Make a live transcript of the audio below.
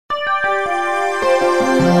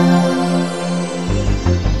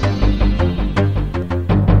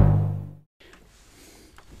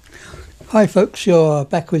Hi folks, you're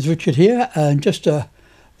back with Richard here, and just a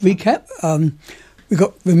recap,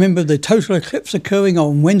 remember the total eclipse occurring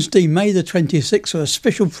on Wednesday, May the 26th, for a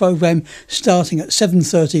special programme starting at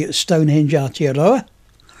 7:30 at Stonehenge, Aotearoa.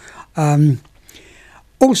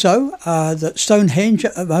 Also, that Stonehenge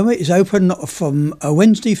at the moment is open from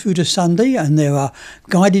Wednesday through to Sunday, and there are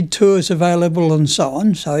guided tours available and so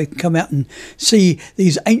on, so you can come out and see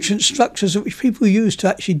these ancient structures which people use to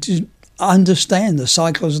actually understand the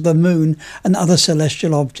cycles of the moon and other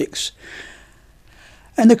celestial objects.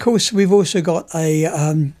 And of course, we've also got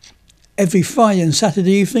every Friday and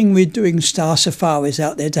Saturday evening we're doing star safaris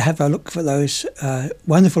out there to have a look for those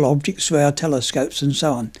wonderful objects through our telescopes and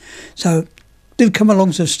so on. So do come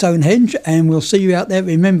along to Stonehenge and we'll see you out there.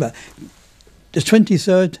 Remember, the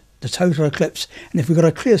 23rd, the total eclipse, and if we've got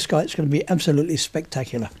a clear sky, it's going to be absolutely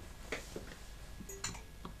spectacular.